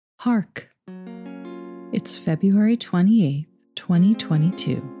Hark! It's February 28th,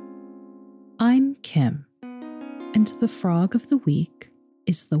 2022. I'm Kim, and the frog of the week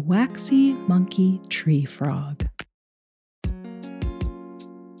is the waxy monkey tree frog.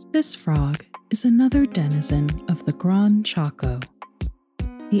 This frog is another denizen of the Gran Chaco,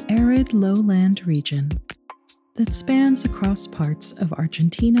 the arid lowland region that spans across parts of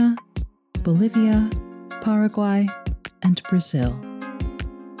Argentina, Bolivia, Paraguay, and Brazil.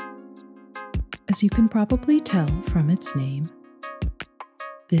 As you can probably tell from its name,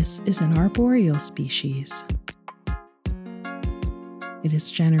 this is an arboreal species. It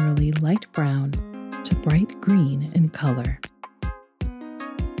is generally light brown to bright green in color.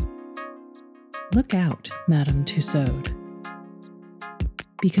 Look out, Madame Tussaud,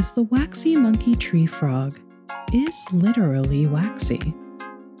 because the waxy monkey tree frog is literally waxy.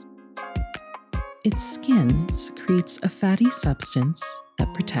 Its skin secretes a fatty substance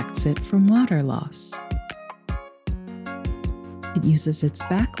that protects it from water loss. It uses its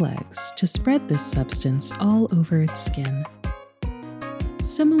back legs to spread this substance all over its skin,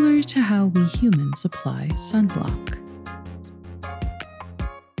 similar to how we humans apply sunblock.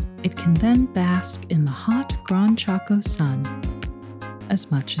 It can then bask in the hot Gran Chaco sun as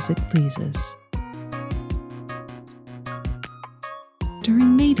much as it pleases.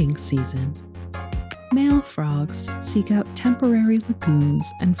 During mating season, male frogs seek out temporary lagoons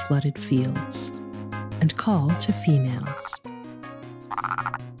and flooded fields and call to females.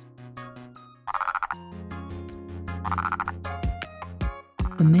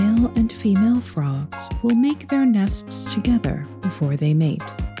 The male and female frogs will make their nests together before they mate.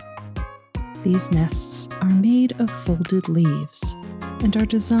 These nests are made of folded leaves and are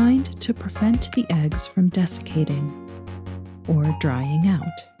designed to prevent the eggs from desiccating or drying out.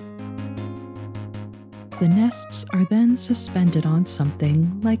 The nests are then suspended on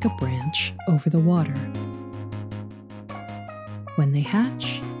something like a branch over the water. When they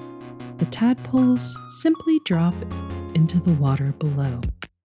hatch, the tadpoles simply drop into the water below.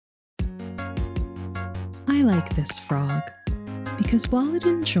 I like this frog because while it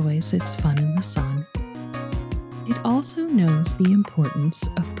enjoys its fun in the sun, it also knows the importance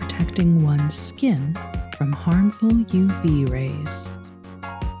of protecting one's skin from harmful UV rays.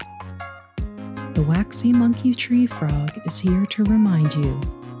 The waxy monkey tree frog is here to remind you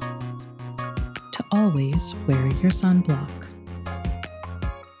to always wear your sunblock.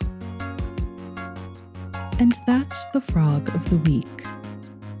 And that's the frog of the week.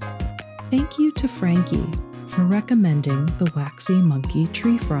 Thank you to Frankie for recommending the waxy monkey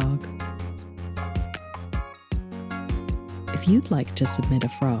tree frog. If you'd like to submit a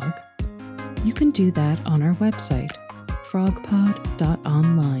frog, you can do that on our website,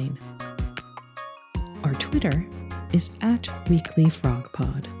 frogpod.online. Our Twitter is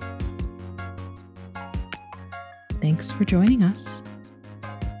 @weeklyfrogpod. Thanks for joining us.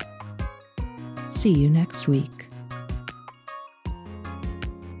 See you next week.